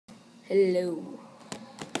Hello.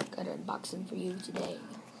 Got an unboxing for you today.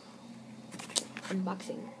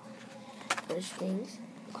 Unboxing. First things,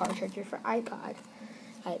 car charger for iPod,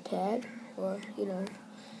 iPad, or,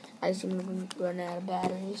 I seem to run out of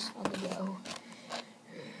batteries on the go.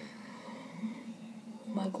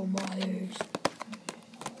 Michael Myers.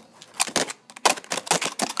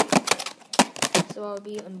 So I'll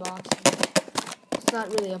be unboxing. It's not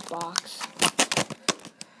really a box.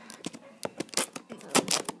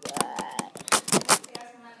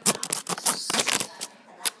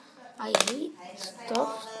 I hate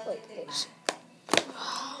stuff like this.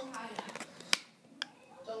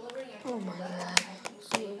 Oh my god.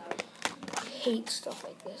 See, I hate stuff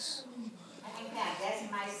like this.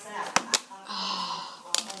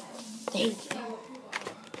 Thank you.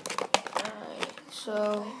 Alright,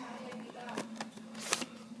 so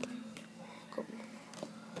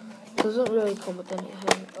it doesn't really come with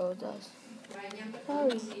anything. Oh, it does.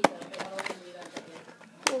 Sorry.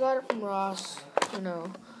 I got it from Ross,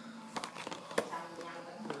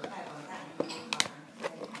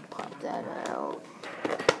 Pop that out.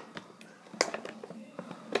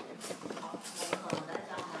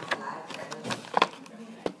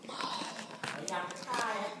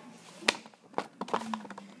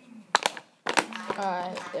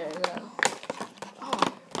 Alright, there we go.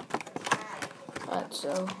 Alright,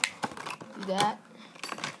 so do that.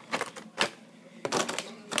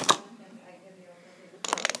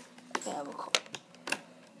 I have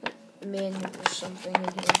a manual or something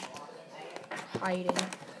again. Hiding.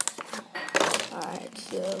 Alright,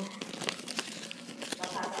 so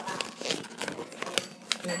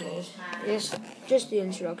here it is. It's just the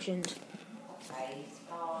instructions.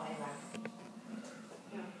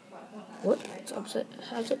 What? It's upside.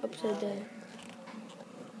 How's it upside down?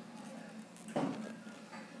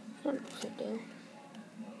 It's not upside down.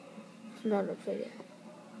 It's not upside down.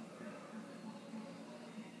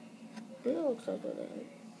 It looks upside down.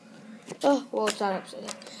 Oh, well, it's not upside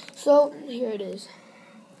down. So here it is.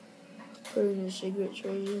 Put in the cigarette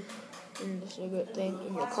charger, and the cigarette thing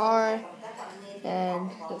in your car,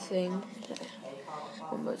 and the thing.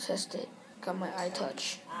 I'm gonna test it. Got my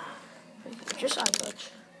iTouch. Just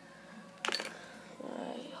iTouch.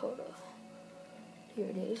 Alright, hold up. Here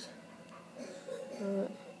it is.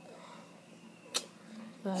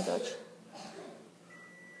 My iTouch.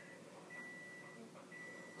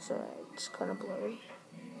 It's alright, it's kind of blurry.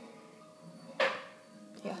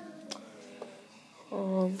 Yeah.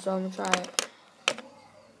 So I'm gonna try it. I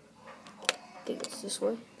think it's this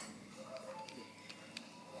way.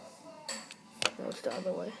 No, it's the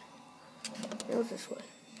other way. No, it's this way.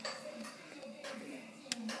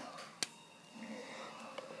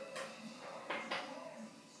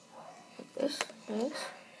 Like this. Yes.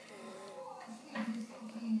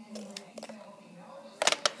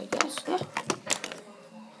 I guess, yeah.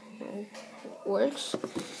 It works.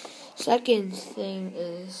 Second thing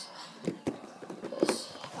is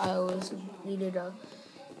this. I always needed a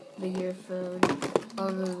bigger phone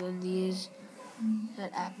other than these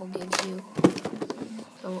that Apple gives you.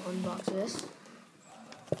 So we'll unbox this.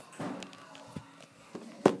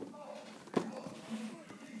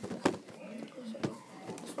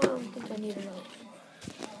 So I don't think I need another.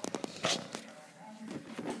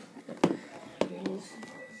 Here it is.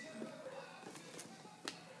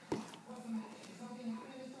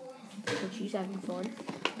 But she's having fun.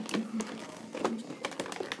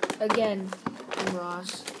 Again, from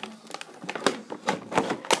Ross.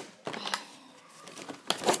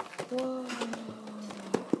 Whoa.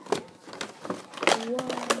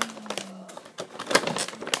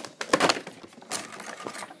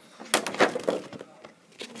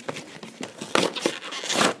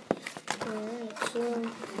 Alright, so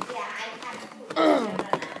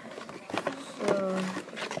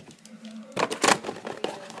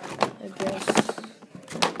I guess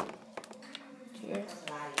here.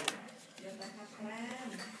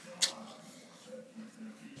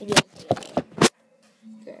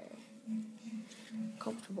 Okay.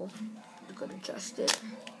 Comfortable. I'm gonna adjust it.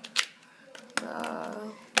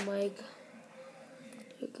 Mic.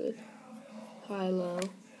 You're good. High, low.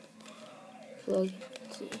 Plug.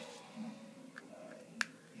 Let's see.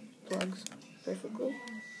 Plugs perfectly.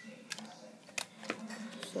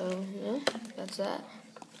 So, yeah, that's that.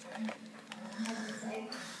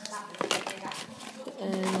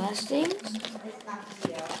 And last thing,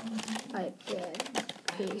 iPad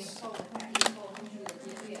case. So,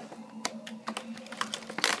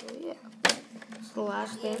 yeah, that's the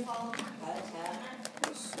last thing.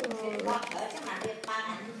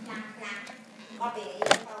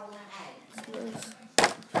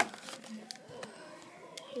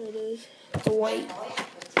 Here it is. It's white.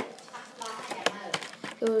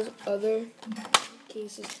 There was other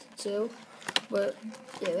cases too, but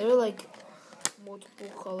yeah, there were like multiple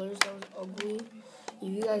colors that was ugly. If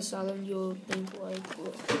you guys saw them, you'll think like,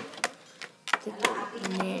 well,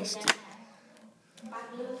 nasty.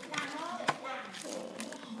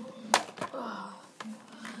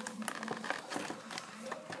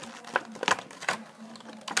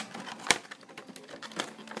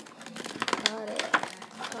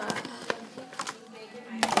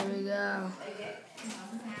 There we go.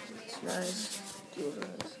 It's nice.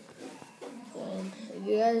 Nice. And if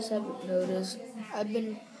you guys haven't noticed, I've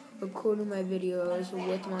been recording my videos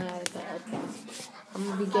with my iPad. I'm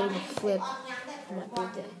gonna be getting a flip for my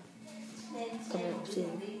birthday coming up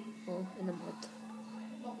soon. Well, in a month.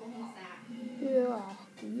 Yeah.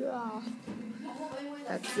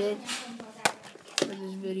 That's it for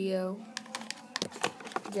this video.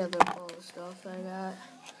 Together all the stuff I got.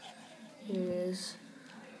 Here it is.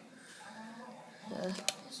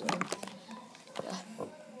 So yeah.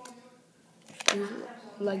 Please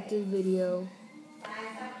like this video.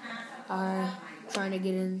 I'm trying to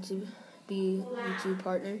get into be a YouTube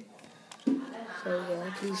partner. So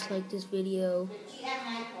yeah, please like this video.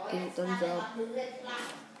 Give it a thumbs up.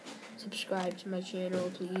 Subscribe to my channel,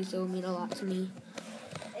 please. It would mean a lot to me.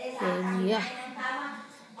 And yeah,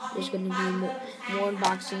 there's gonna be more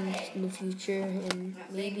unboxings in the future, and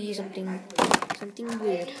maybe something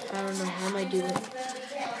weird. I don't know. I might do it.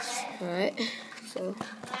 Alright. So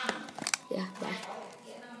yeah, bye.